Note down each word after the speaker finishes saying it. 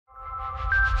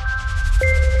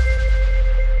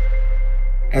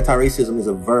Anti-racism is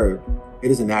a verb. It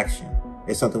is an action.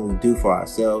 It's something we do for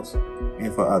ourselves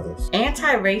and for others.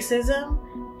 Anti-racism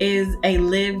is a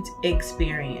lived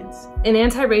experience. An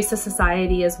anti-racist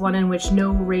society is one in which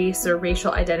no race or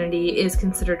racial identity is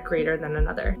considered greater than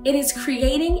another. It is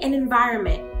creating an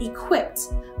environment equipped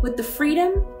with the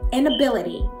freedom and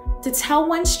ability to tell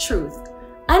one's truth,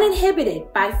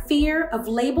 uninhibited by fear of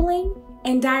labeling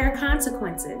and dire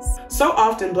consequences. So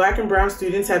often, Black and brown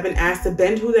students have been asked to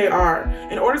bend who they are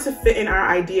in order to fit in our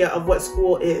idea of what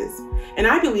school is. And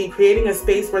I believe creating a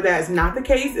space where that is not the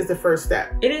case is the first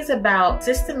step. It is about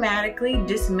systematically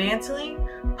dismantling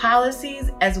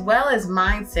policies as well as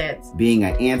mindsets. Being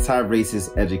an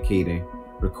anti-racist educator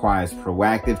requires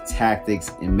proactive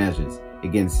tactics and measures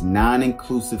against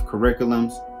non-inclusive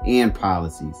curriculums and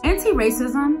policies.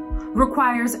 Anti-racism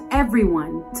requires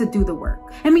everyone to do the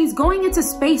work. It means going into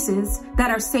spaces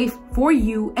that are safe for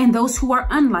you and those who are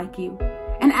unlike you,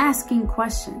 and asking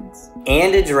questions.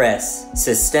 And address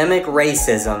systemic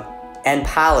racism and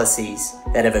policies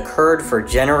that have occurred for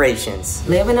generations.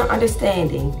 Live in an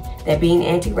understanding that being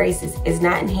anti-racist is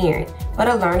not inherent, but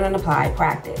a learned and applied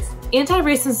practice.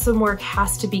 Anti-racism work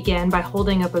has to begin by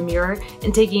holding up a mirror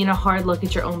and taking a hard look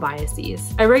at your own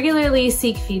biases. I regularly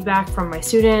seek feedback from my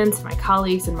students, my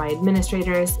colleagues, and my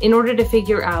administrators in order to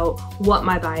figure out what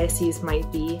my biases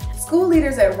might be. School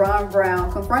leaders at Ron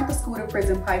Brown confront the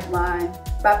school-to-prison pipeline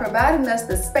by providing us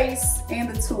the space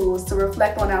and the tools to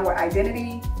reflect on our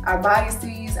identity, our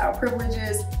biases, our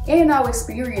privileges, and our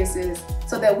experiences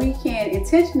so that we can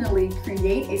intentionally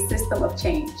create a system of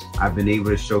change. I've been able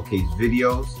to showcase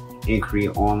videos and create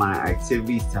online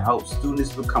activities to help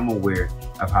students become aware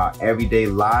of how everyday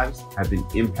lives have been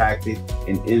impacted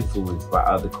and influenced by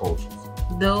other cultures.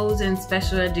 Those in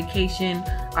special education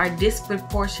are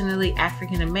disproportionately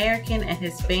African American and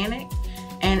Hispanic.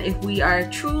 And if we are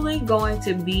truly going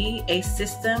to be a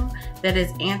system that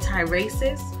is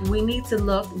anti-racist, we need to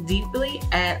look deeply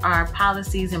at our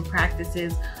policies and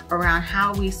practices around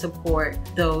how we support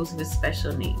those with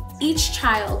special needs. Each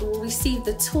child will receive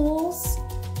the tools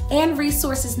and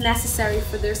resources necessary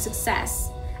for their success,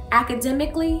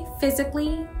 academically,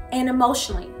 physically, and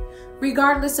emotionally,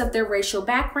 regardless of their racial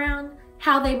background,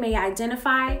 how they may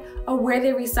identify, or where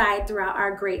they reside throughout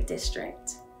our great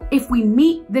district. If we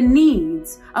meet the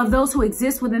needs of those who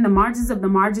exist within the margins of the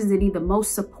margins that need the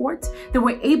most support, then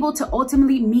we're able to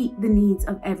ultimately meet the needs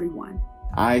of everyone.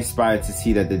 I aspire to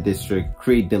see that the district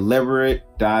create deliberate,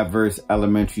 diverse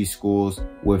elementary schools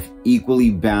with equally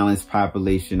balanced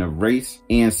population of race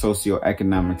and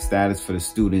socioeconomic status for the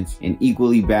students and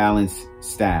equally balanced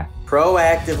staff.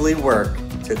 Proactively work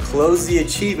to close the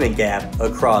achievement gap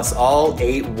across all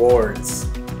 8 wards.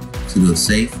 To build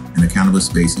safe and accountable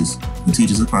spaces for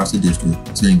teachers across the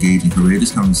district to engage in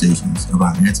courageous conversations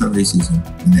about anti-racism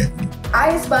and equity.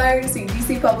 I aspire to see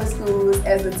DC Public Schools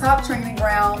as the top training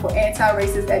ground for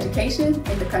anti-racist education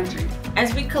in the country.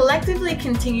 As we collectively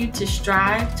continue to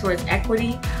strive towards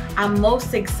equity, I'm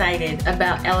most excited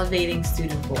about elevating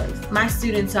student voice. My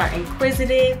students are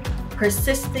inquisitive,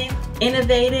 persistent,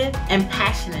 innovative, and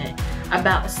passionate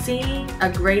about seeing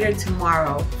a greater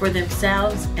tomorrow for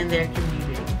themselves and their community.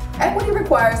 Equity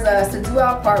requires us to do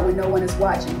our part when no one is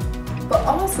watching, but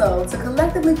also to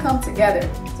collectively come together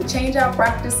to change our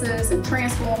practices and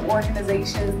transform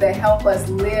organizations that help us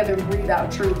live and breathe our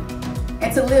truth,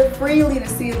 and to live freely to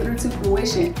see it through to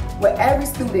fruition, where every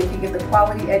student can get the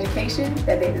quality education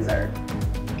that they deserve.